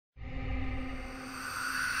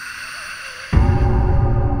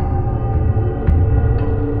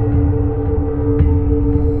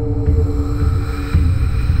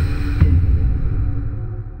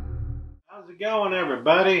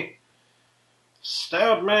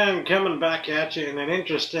Stout man coming back at you in an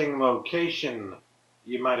interesting location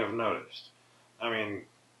you might have noticed. I mean,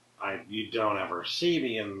 you don't ever see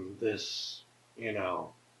me in this,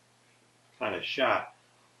 kind of shot.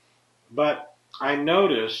 But I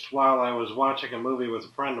noticed while I was watching a movie with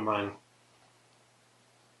a friend of mine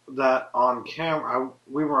that on camera,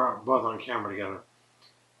 we were both on camera together,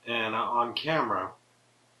 and on camera,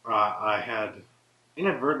 I had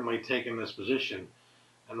inadvertently taken this position.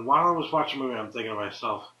 And while I was watching the movie, I'm thinking to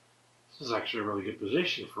myself, this is actually a really good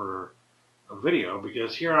position for a video,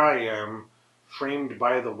 because here I am, framed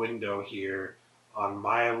by the window here, on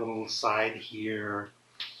my little side here.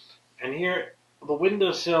 And here, the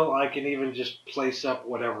windowsill, I can even just place up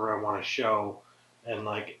whatever I want to show and,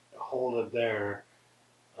 hold it there,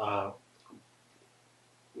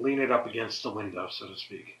 lean it up against the window, so to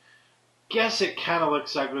speak. Guess it kind of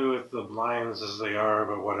looks ugly with the blinds as they are,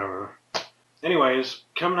 but whatever. Anyways,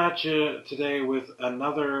 coming at you today with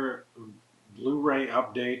another Blu-ray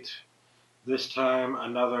update. This time,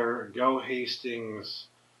 another goHastings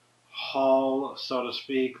haul, so to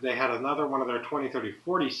speak. They had another one of their 20, 30,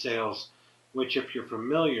 40 sales, which, if you're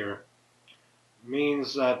familiar,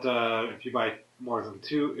 means that if you buy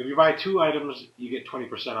two items, you get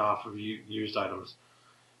 20% off of used items.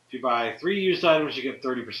 If you buy 3 used items, you get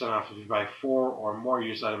 30% off. If you buy 4 or more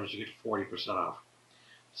used items, you get 40% off.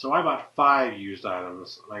 So I bought 5 used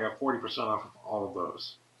items, and I got 40% off of all of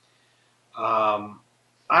those.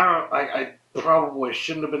 I probably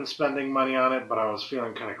shouldn't have been spending money on it, but I was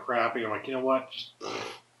feeling kind of crappy. I'm like, you know what?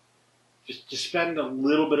 Just spend a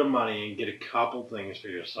little bit of money and get a couple things for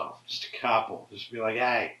yourself. Just a couple. Just be like,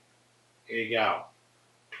 hey, here you go.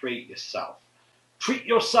 Treat yourself. Treat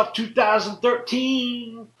yourself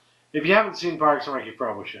 2013. If you haven't seen Parks and Rec, you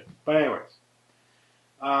probably should. But anyways,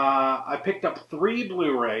 I picked up 3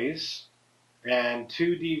 Blu-rays and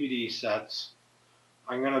 2 DVD sets.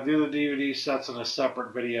 I'm going to do the DVD sets in a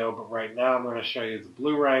separate video, but right now I'm going to show you the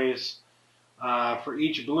Blu-rays. For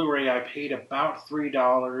each Blu-ray, I paid about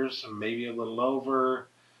 $3, maybe a little over,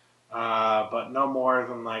 but no more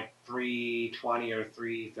than like $3.20 or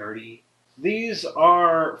 $3.30. These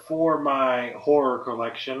are for my horror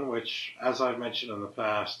collection, which, as I've mentioned in the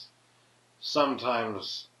past,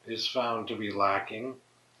 sometimes is found to be lacking.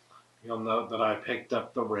 You'll note that I picked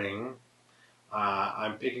up The Ring.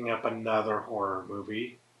 I'm picking up another horror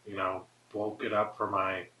movie, bulk it up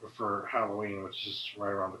for Halloween, which is right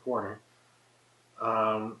around the corner.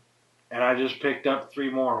 And I just picked up 3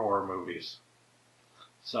 more horror movies.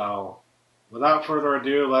 So, without further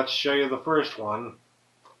ado, let's show you the first one,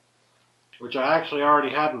 which I actually already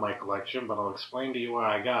had in my collection, but I'll explain to you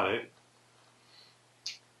why I got it.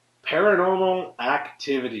 Paranormal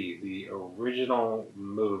Activity, the original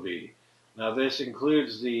movie. Now this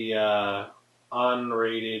includes the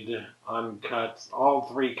unrated, uncut, all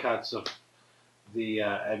 3 cuts of the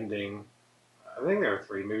ending. I think there are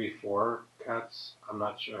 3, maybe 4 cuts. I'm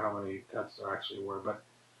not sure how many cuts there actually were, but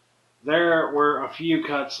there were a few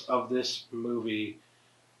cuts of this movie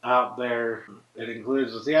out there. It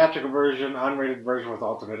includes the theatrical version, unrated version with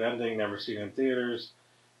alternate ending, never seen in theaters,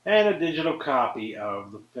 and a digital copy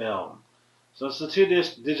of the film. So it's the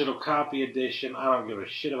 2-disc digital copy edition. I don't give a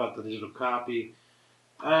shit about the digital copy,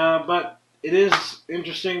 but it is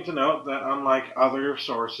interesting to note that unlike other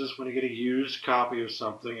sources, when you get a used copy of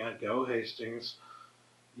something at goHastings,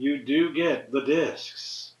 you do get the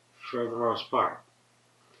discs for the most part.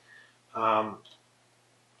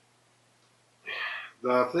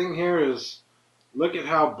 The thing here is, look at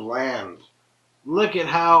how bland. Look at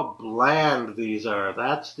how bland these are.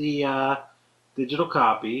 That's the digital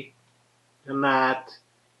copy, and that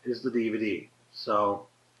is the DVD. So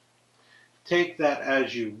take that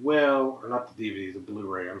as you will, or not the DVD, the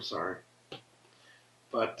Blu-ray, I'm sorry.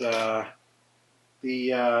 But the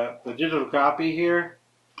digital copy here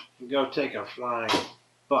can go take a flying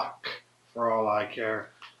buck for all I care,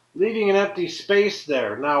 leaving an empty space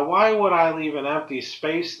there. Now, why would I leave an empty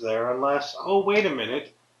space there unless, oh, wait a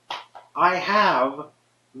minute, I have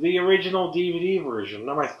the original DVD version.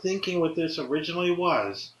 Now, my thinking with this originally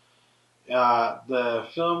was, the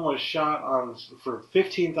film was shot for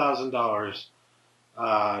 $15,000.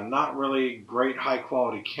 Not really great high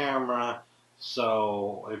quality camera,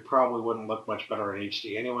 so it probably wouldn't look much better in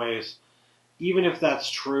HD anyways. Even if that's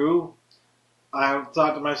true, I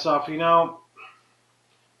thought to myself, for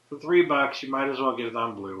 $3 you might as well get it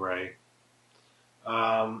on Blu-ray.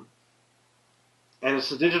 And it's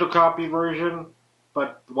the digital copy version,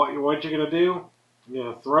 but what you're going to do, you're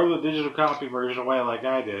going to throw the digital copy version away like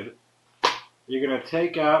I did. You're going to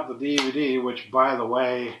take out the DVD, which, by the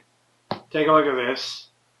way, take a look at this.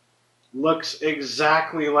 Looks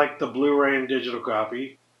exactly like the Blu-ray and digital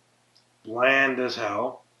copy. Bland as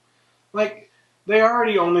hell. Like, they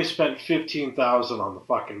already only spent $15,000 on the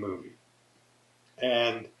fucking movie.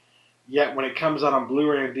 And yet when it comes out on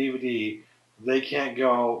Blu-ray and DVD, they can't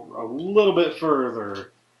go a little bit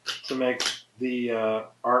further to make the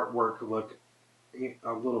artwork look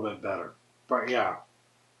a little bit better. But yeah.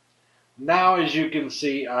 Now, as you can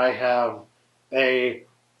see, I have a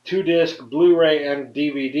 2-disc Blu-ray and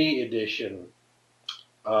DVD edition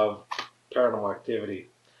of Paranormal Activity.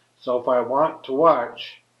 So if I want to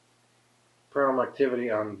watch Paranormal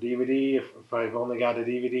Activity on DVD, if I've only got a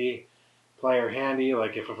DVD player handy,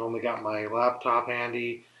 like if I've only got my laptop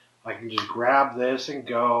handy, I can just grab this and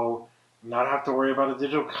go, not have to worry about a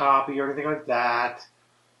digital copy or anything like that.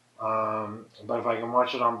 But if I can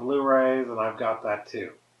watch it on Blu-ray, then I've got that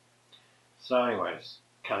too. So anyways,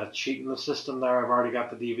 kind of cheating the system there. I've already got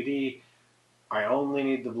the DVD. I only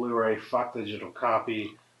need the Blu-ray. Fuck the digital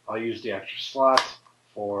copy. I'll use the extra slot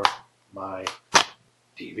for my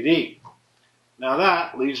DVD. Now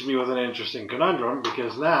that leaves me with an interesting conundrum,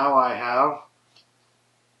 because now I have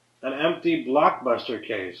an empty Blockbuster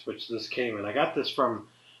case, which this came in. I got this from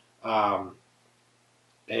a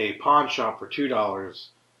pawn shop for $2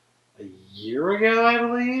 a year ago, I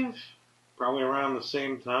believe. Probably around the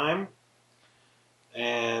same time.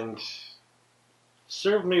 And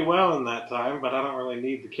served me well in that time, but I don't really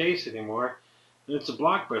need the case anymore. And it's a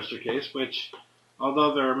Blockbuster case, which,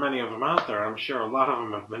 although there are many of them out there, I'm sure a lot of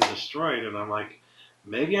them have been destroyed, and I'm like,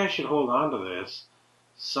 maybe I should hold on to this.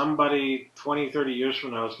 Somebody 20, 30 years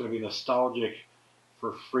from now is going to be nostalgic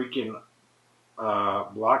for freaking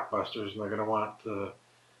Blockbusters, and they're going to want to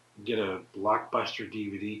get a Blockbuster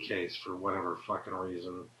DVD case for whatever fucking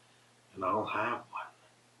reason, and I'll have one.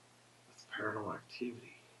 Paranormal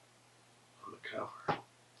Activity on the cover.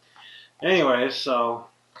 Anyway, so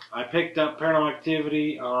I picked up Paranormal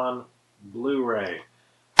Activity on Blu-ray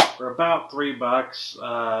for about $3.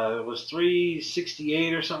 It was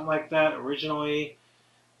 $3.68 or something like that originally.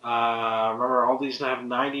 Remember, all these have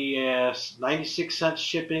 96 cents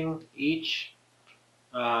shipping each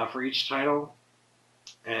for each title,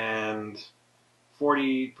 and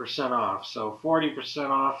 40% off. So 40%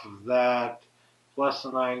 off of that, plus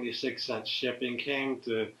the 96 cents shipping, came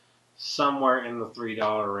to somewhere in the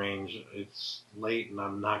 $3 range. It's late and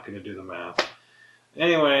I'm not going to do the math.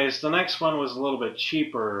 Anyways, the next one was a little bit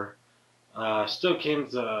cheaper. Still came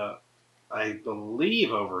to, I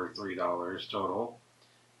believe, over $3 total.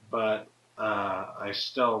 But I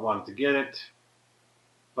still wanted to get it.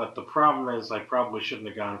 But the problem is I probably shouldn't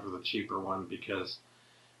have gone for the cheaper one, because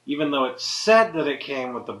even though it said that it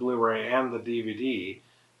came with the Blu-ray and the DVD,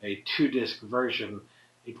 a 2-disc version,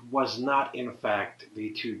 it was not in fact the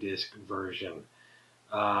 2-disc version.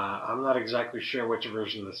 I'm not exactly sure which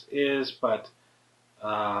version this is, but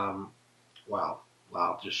well,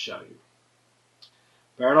 I'll just show you.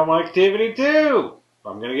 Paranormal Activity 2! If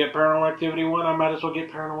I'm going to get Paranormal Activity 1, I might as well get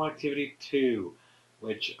Paranormal Activity 2,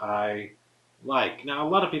 which I like. Now, a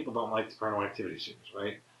lot of people don't like the Paranormal Activity series,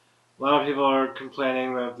 right? A lot of people are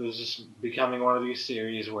complaining that this is becoming one of these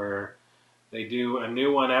series where they do a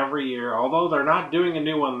new one every year, although they're not doing a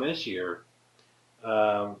new one this year.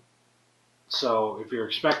 So if you're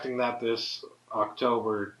expecting that this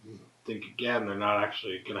October, think again, they're not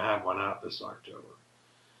actually going to have one out this October.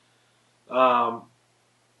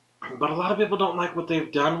 But a lot of people don't like what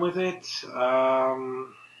they've done with it. I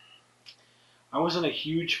wasn't a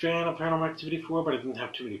huge fan of Paranormal Activity 4, but I didn't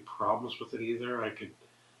have too many problems with it either. I could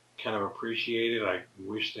kind of appreciate it. I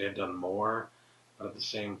wish they had done more, but at the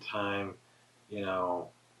same time, you know,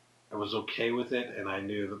 I was okay with it, and I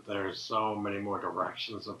knew that there's so many more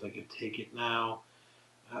directions that they could take it now.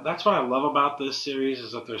 That's what I love about this series,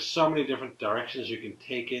 is that there's so many different directions you can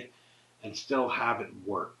take it and still have it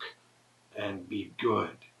work and be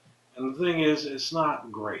good. And the thing is, it's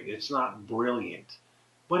not great, it's not brilliant,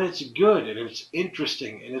 but it's good, and it's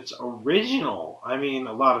interesting, and it's original. I mean,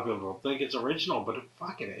 a lot of people don't think it's original, but it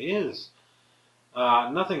fucking is.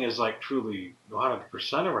 Nothing is like truly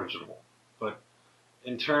 100% original, but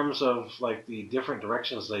in terms of like the different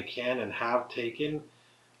directions they can and have taken,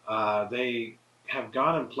 they have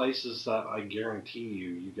gone in places that I guarantee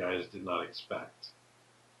you guys did not expect.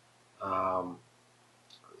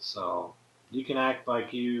 So you can act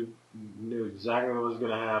like you knew exactly what was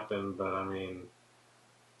going to happen, but I mean,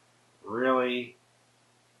 really,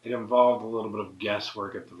 it involved a little bit of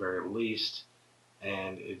guesswork at the very least,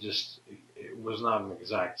 and it was not an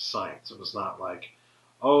exact science. It was not like,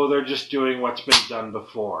 oh, they're just doing what's been done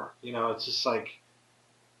before. You know, it's just like,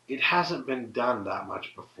 it hasn't been done that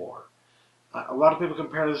much before. A lot of people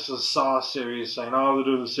compare this to the Saw series, saying, oh, they're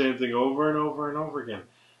doing the same thing over and over and over again.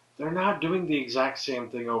 They're not doing the exact same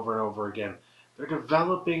thing over and over again. They're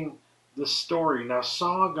developing the story. Now,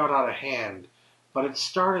 Saw got out of hand, but it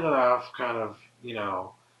started off kind of,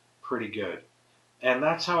 pretty good. And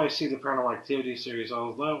that's how I see the Paranormal Activity series,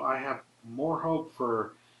 although I have more hope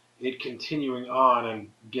for it continuing on and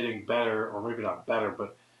getting better, or maybe not better,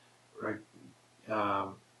 but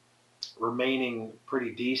um, remaining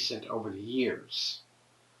pretty decent over the years.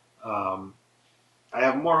 Um, I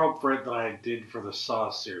have more hope for it than I did for the Saw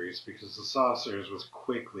series, because the Saw series was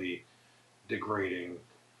quickly degrading,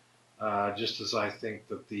 just as I think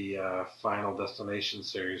that the Final Destination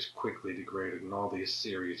series quickly degraded, and all these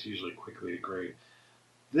series usually quickly degrade.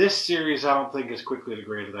 This series I don't think is quickly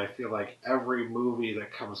degraded. I feel like every movie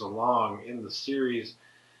that comes along in the series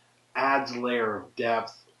adds a layer of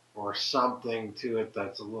depth or something to it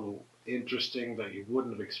that's a little interesting that you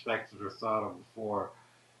wouldn't have expected or thought of before,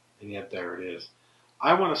 and yet there it is.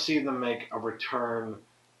 I want to see them make a return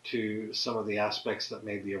to some of the aspects that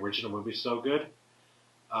made the original movie so good.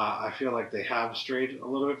 I feel like they have strayed a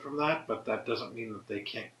little bit from that, but that doesn't mean that they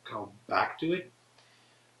can't go back to it.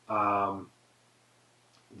 I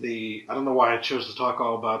don't know why I chose to talk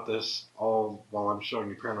all about this all while I'm showing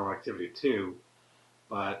you Paranormal Activity 2,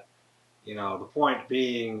 but the point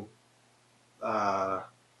being, I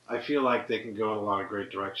feel like they can go in a lot of great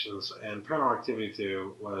directions, and Paranormal Activity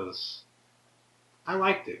 2 I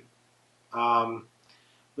liked it.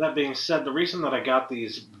 That being said, the reason that I got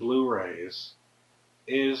these Blu-rays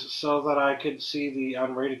is so that I could see the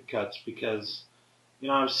unrated cuts, because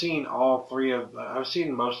I've seen I've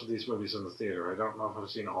seen most of these movies in the theater. I don't know if I've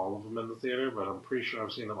seen all of them in the theater, but I'm pretty sure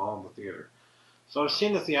I've seen them all in the theater. So I've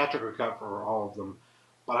seen the theatrical cut for all of them,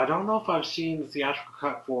 but I don't know if I've seen the theatrical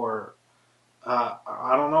cut for,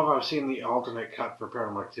 I don't know if I've seen the alternate cut for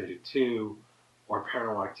Paranormal Activity 2 or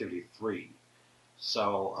Paranormal Activity 3.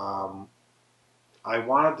 So I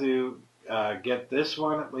wanted to get this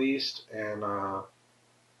one at least, and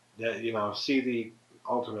see the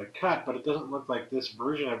alternate cut, but it doesn't look like this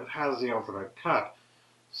version of it has the alternate cut.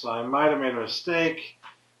 So I might have made a mistake.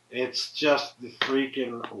 It's just the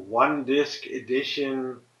freaking one disc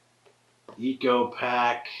edition Eco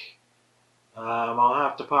Pack. I'll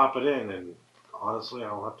have to pop it in, and honestly,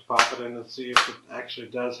 I'll have to pop it in and see if it actually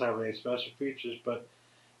does have any special features, but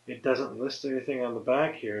it doesn't list anything on the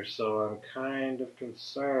back here, so I'm kind of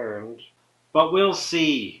concerned. But we'll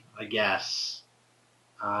see, I guess.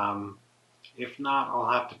 If not,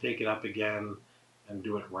 I'll have to take it up again and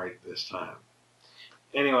do it right this time.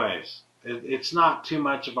 Anyways, it's not too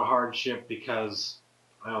much of a hardship because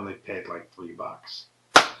I only paid like $3.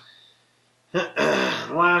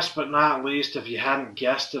 Last but not least, if you hadn't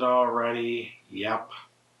guessed it already, yep,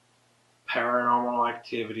 Paranormal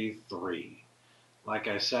Activity 3. Like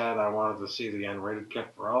I said, I wanted to see the unrated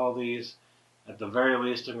cut for all of these. At the very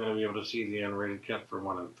least, I'm going to be able to see the unrated cut for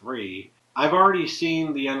 1 and 3. I've already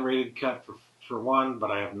seen the unrated cut for 1,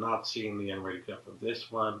 but I have not seen the unrated cut for this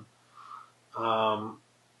one.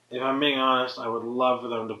 If I'm being honest, I would love for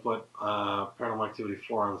them to put Paranormal Activity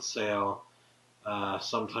 4 on sale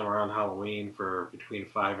sometime around Halloween for between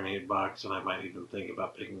 $5 and $8, and I might even think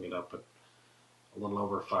about picking it up at a little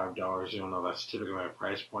over $5, even though that's typically my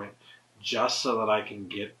price point, just so that I can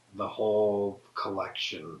get the whole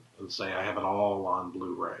collection and say I have it all on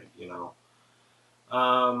Blu-ray,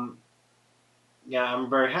 Yeah, I'm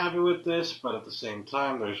very happy with this, but at the same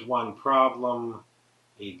time, there's one problem,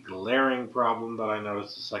 a glaring problem that I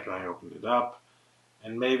noticed the second I opened it up,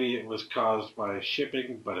 and maybe it was caused by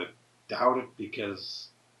shipping, but I doubt it because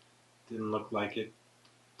it didn't look like it,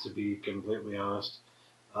 to be completely honest.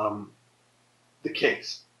 The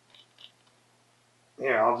case.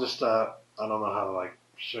 Here, I'll just, I don't know how to,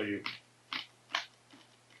 show you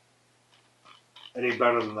any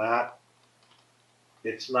better than that.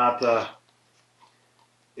 It's not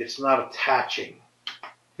attaching.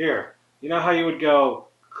 Here, you know how you would go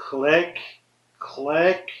click,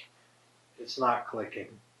 click? It's not clicking.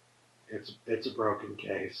 It's a broken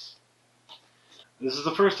case. This is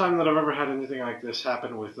the first time that I've ever had anything like this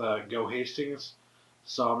happen with goHastings,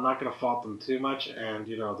 so I'm not going to fault them too much, and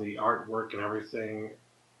the artwork and everything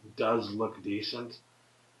does look decent,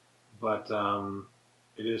 but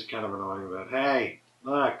it is kind of annoying that, hey,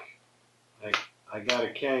 look, I got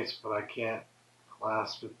a case, but I can't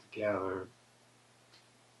clasp it together.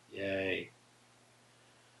 Yay.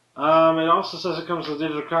 It also says it comes with a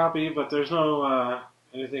digital copy, but there's no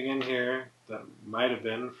anything in here that might have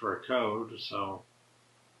been for a code, so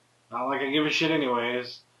not like I give a shit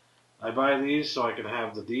anyways. I buy these so I can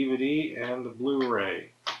have the DVD and the Blu-ray.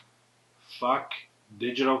 Fuck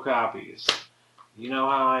digital copies. You know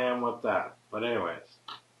how I am with that. But anyways,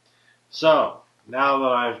 so now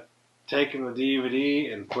that I've taken the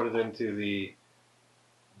DVD and put it into the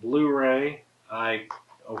Blu-ray, I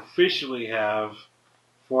officially have,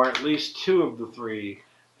 for at least 2 of the 3,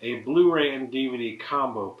 a Blu-ray and DVD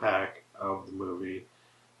combo pack of the movie.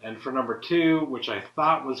 And for number 2, which I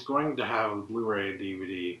thought was going to have a Blu-ray and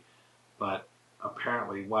DVD, but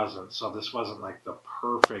apparently wasn't, so this wasn't like the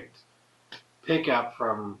perfect pickup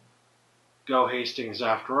from goHastings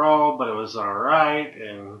after all, but it was alright,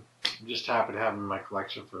 and I'm just happy to have them in my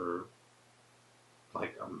collection for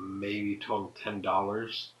like maybe total $10.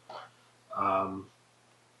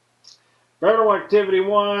 Paranormal Activity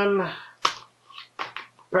 1,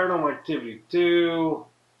 Paranormal Activity 2,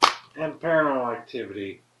 and Paranormal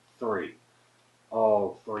Activity 3.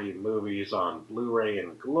 All 3 movies on Blu-ray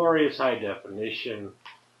in glorious high definition,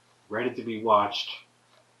 ready to be watched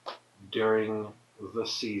during the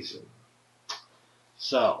season.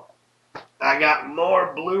 So, I got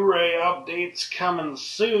more Blu-ray updates coming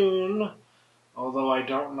soon, although I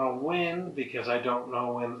don't know when, because I don't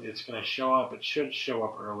know when it's going to show up. It should show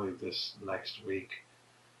up early this next week.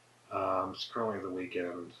 It's currently the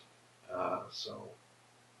weekend, so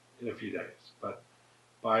in a few days. But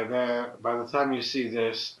by the time you see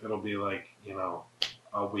this, it'll be like, you know,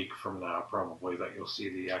 a week from now probably that you'll see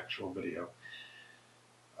the actual video.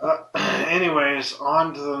 Anyways,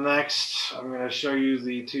 on to the next. I'm going to show you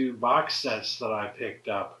the 2 box sets that I picked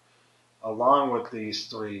up along with these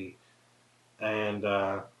 3, and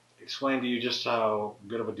explain to you just how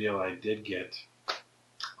good of a deal I did get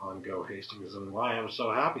on goHastings and why I'm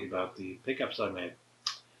so happy about the pickups I made.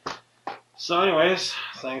 So anyways,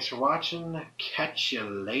 thanks for watching. Catch you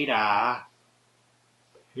later.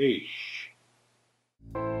 Peace.